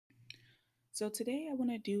So, today I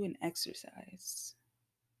want to do an exercise.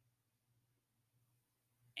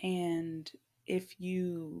 And if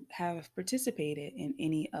you have participated in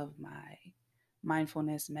any of my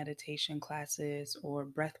mindfulness meditation classes or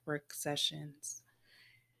breathwork sessions,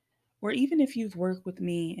 or even if you've worked with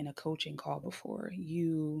me in a coaching call before,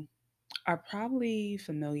 you are probably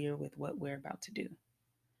familiar with what we're about to do.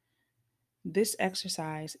 This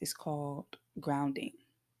exercise is called grounding.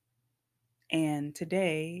 And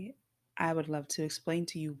today I would love to explain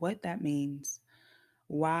to you what that means,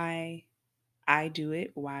 why I do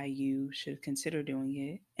it, why you should consider doing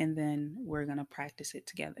it, and then we're going to practice it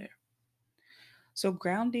together. So,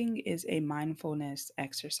 grounding is a mindfulness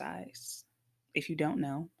exercise. If you don't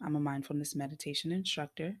know, I'm a mindfulness meditation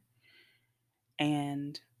instructor.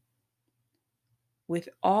 And with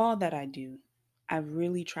all that I do, I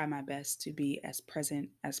really try my best to be as present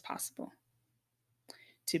as possible,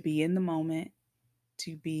 to be in the moment,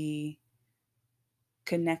 to be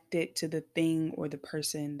connected to the thing or the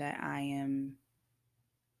person that I am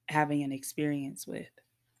having an experience with.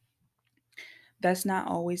 That's not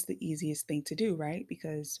always the easiest thing to do, right?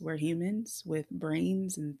 Because we're humans with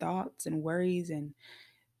brains and thoughts and worries and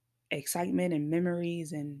excitement and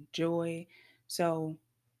memories and joy. So,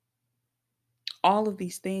 all of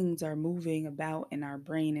these things are moving about in our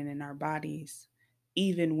brain and in our bodies,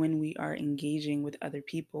 even when we are engaging with other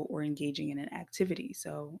people or engaging in an activity.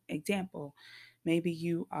 So, example, maybe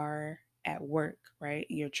you are at work, right?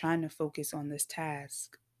 You're trying to focus on this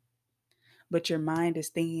task, but your mind is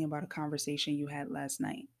thinking about a conversation you had last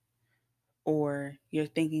night, or you're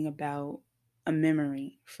thinking about a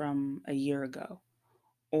memory from a year ago,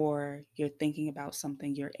 or you're thinking about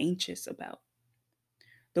something you're anxious about.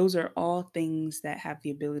 Those are all things that have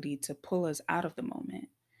the ability to pull us out of the moment.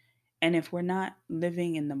 And if we're not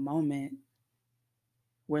living in the moment,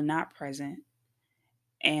 we're not present.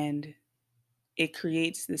 And it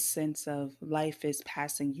creates this sense of life is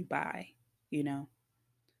passing you by, you know?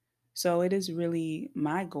 So it is really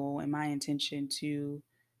my goal and my intention to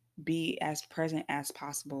be as present as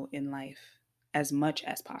possible in life, as much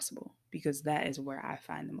as possible, because that is where I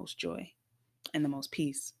find the most joy and the most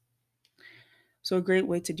peace. So, a great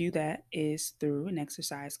way to do that is through an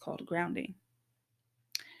exercise called grounding.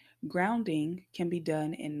 Grounding can be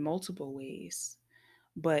done in multiple ways,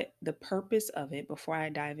 but the purpose of it, before I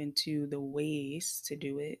dive into the ways to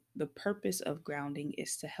do it, the purpose of grounding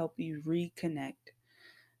is to help you reconnect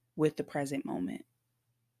with the present moment.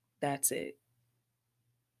 That's it.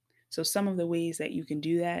 So, some of the ways that you can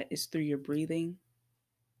do that is through your breathing.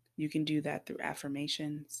 You can do that through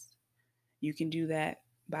affirmations. You can do that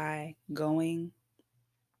by going,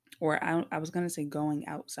 or I was going to say going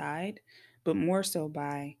outside, but more so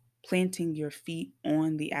by planting your feet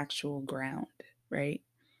on the actual ground, right?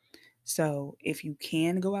 So if you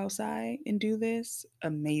can go outside and do this,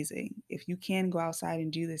 amazing. If you can go outside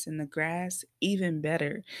and do this in the grass, even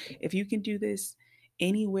better. If you can do this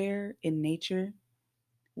anywhere in nature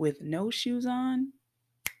with no shoes on,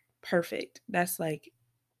 perfect. That's like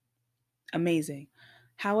amazing.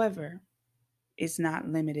 However, it's not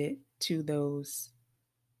limited to those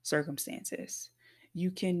circumstances. You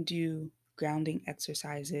can do grounding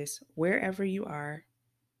exercises wherever you are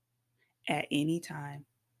at any time,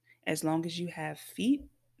 as long as you have feet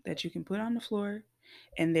that you can put on the floor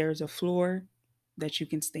and there's a floor that you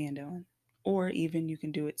can stand on, or even you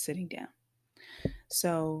can do it sitting down.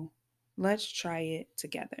 So let's try it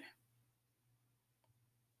together.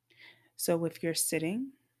 So if you're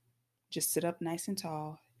sitting, just sit up nice and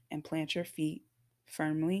tall and plant your feet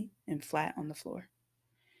firmly and flat on the floor.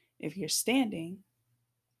 If you're standing,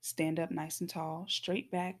 stand up nice and tall,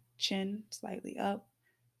 straight back, chin slightly up,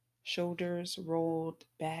 shoulders rolled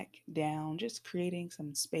back down, just creating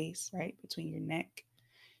some space right between your neck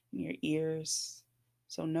and your ears.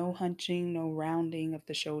 So, no hunching, no rounding of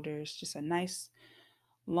the shoulders, just a nice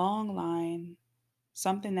long line.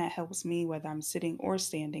 Something that helps me, whether I'm sitting or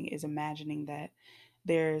standing, is imagining that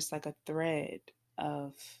there's like a thread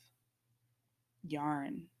of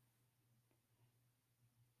yarn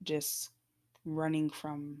just running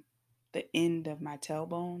from the end of my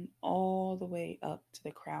tailbone all the way up to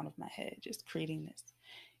the crown of my head, just creating this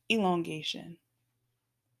elongation.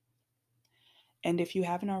 And if you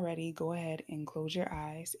haven't already, go ahead and close your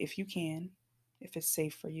eyes if you can, if it's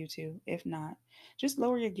safe for you to. If not, just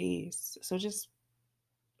lower your gaze. So just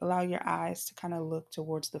allow your eyes to kind of look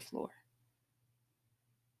towards the floor.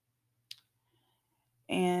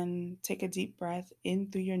 And take a deep breath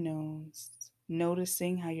in through your nose,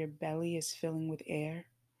 noticing how your belly is filling with air,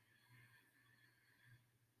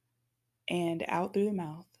 and out through the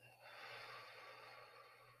mouth.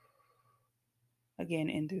 Again,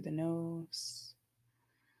 in through the nose,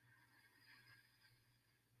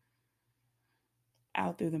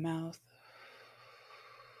 out through the mouth.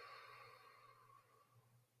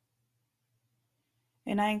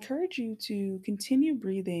 And I encourage you to continue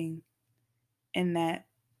breathing in that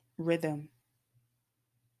rhythm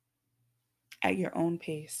at your own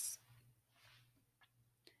pace.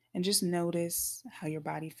 And just notice how your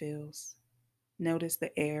body feels. Notice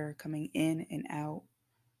the air coming in and out.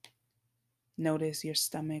 Notice your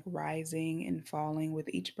stomach rising and falling with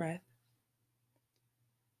each breath.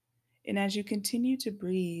 And as you continue to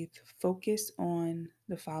breathe, focus on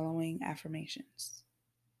the following affirmations,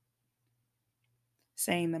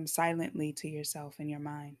 saying them silently to yourself in your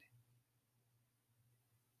mind.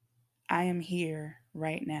 I am here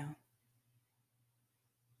right now.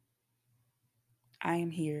 I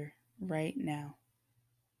am here right now.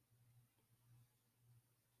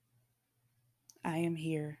 I am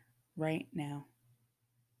here right now.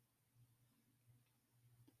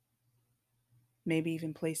 Maybe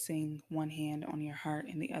even placing one hand on your heart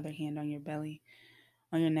and the other hand on your belly.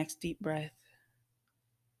 On your next deep breath,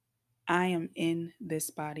 I am in this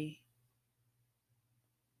body.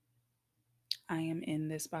 I am in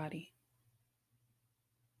this body.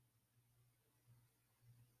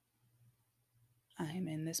 I am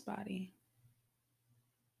in this body.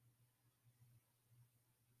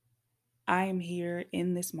 I am here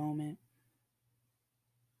in this moment.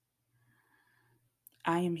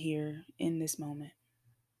 I am here in this moment.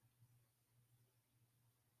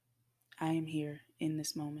 I am here in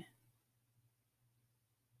this moment.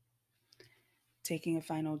 Taking a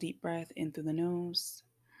final deep breath in through the nose,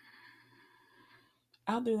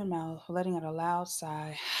 out through the mouth, letting out a loud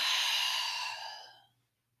sigh.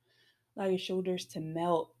 Allow your shoulders to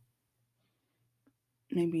melt.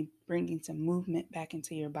 Maybe bringing some movement back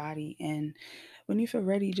into your body. And when you feel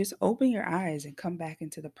ready, just open your eyes and come back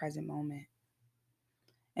into the present moment.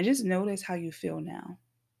 And just notice how you feel now.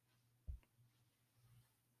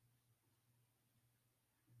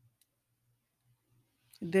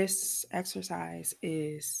 This exercise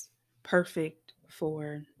is perfect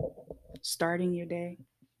for starting your day.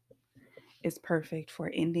 It's perfect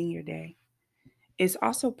for ending your day. It's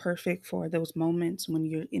also perfect for those moments when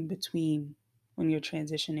you're in between, when you're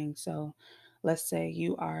transitioning. So let's say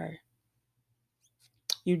you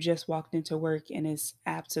just walked into work and it's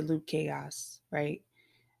absolute chaos, right?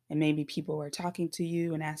 And maybe people are talking to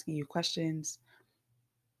you and asking you questions,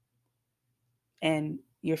 and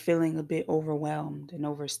you're feeling a bit overwhelmed and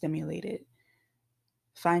overstimulated.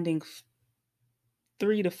 Finding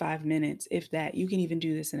 3 to 5 minutes, if that, you can even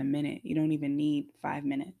do this in a minute. You don't even need 5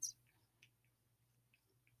 minutes,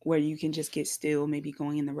 where you can just get still, maybe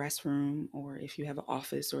going in the restroom, or if you have an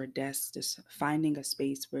office or a desk, just finding a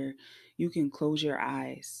space where you can close your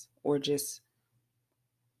eyes or just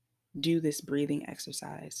do this breathing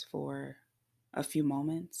exercise for a few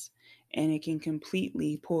moments, and it can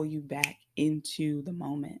completely pull you back into the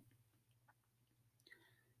moment.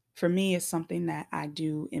 For me, it's something that I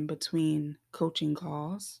do in between coaching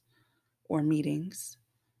calls or meetings.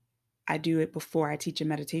 I do it before I teach a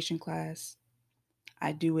meditation class.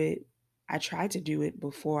 I try to do it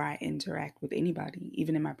before I interact with anybody,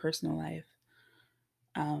 even in my personal life.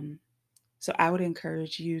 So I would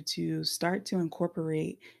encourage you to start to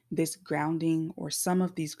incorporate this grounding or some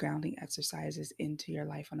of these grounding exercises into your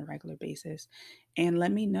life on a regular basis. And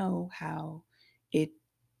let me know how it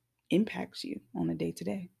impacts you on a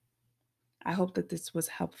day-to-day. I hope that this was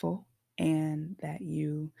helpful and that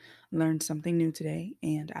you learned something new today.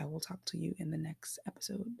 And I will talk to you in the next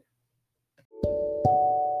episode.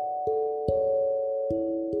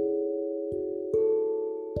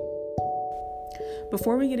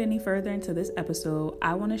 Before we get any further into this episode,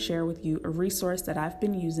 I want to share with you a resource that I've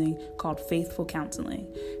been using called Faithful Counseling.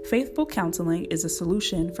 Faithful Counseling is a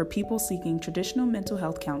solution for people seeking traditional mental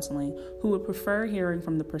health counseling who would prefer hearing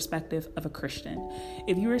from the perspective of a Christian.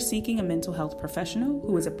 If you are seeking a mental health professional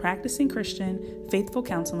who is a practicing Christian, Faithful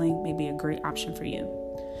Counseling may be a great option for you.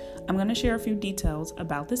 I'm going to share a few details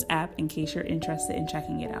about this app in case you're interested in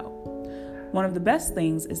checking it out. One of the best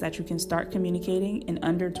things is that you can start communicating in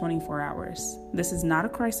under 24 hours. This is not a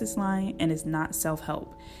crisis line and is not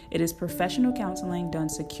self-help. It is professional counseling done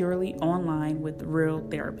securely online with real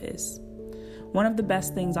therapists. One of the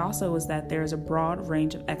best things also is that there is a broad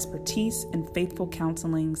range of expertise in Faithful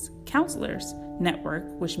Counseling's counselors network,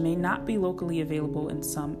 which may not be locally available in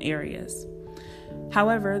some areas.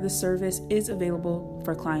 However, the service is available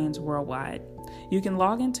for clients worldwide. You can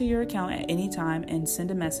log into your account at any time and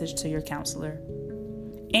send a message to your counselor.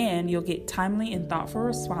 And you'll get timely and thoughtful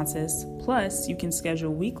responses. Plus, you can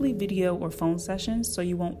schedule weekly video or phone sessions so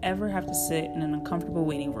you won't ever have to sit in an uncomfortable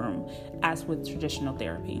waiting room, as with traditional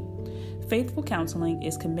therapy. Faithful Counseling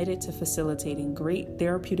is committed to facilitating great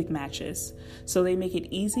therapeutic matches, so they make it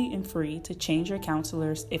easy and free to change your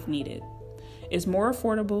counselors if needed. It's more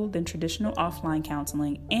affordable than traditional offline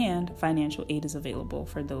counseling, and financial aid is available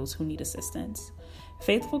for those who need assistance.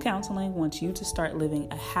 Faithful Counseling wants you to start living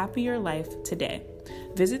a happier life today.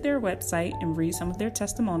 Visit their website and read some of their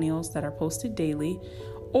testimonials that are posted daily,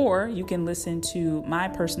 or you can listen to my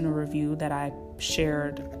personal review that I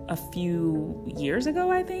shared a few years ago,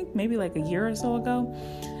 I think, maybe like a year or so ago,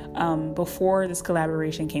 before this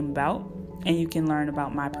collaboration came about, and you can learn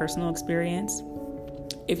about my personal experience.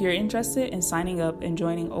 If you're interested in signing up and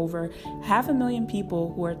joining over 500,000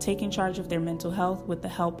 people who are taking charge of their mental health with the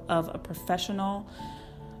help of a professional,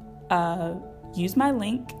 use my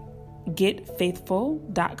link,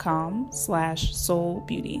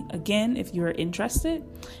 getfaithful.com/soulbeauty. Again, if you're interested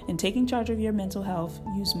in taking charge of your mental health,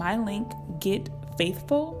 use my link,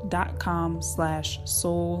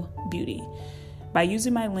 getfaithful.com/soulbeauty. By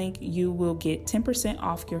using my link, you will get 10%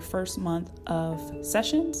 off your first month of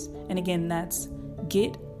sessions. And again, that's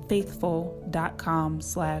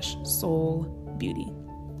getfaithful.com/soulbeauty.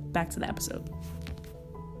 Back to the episode.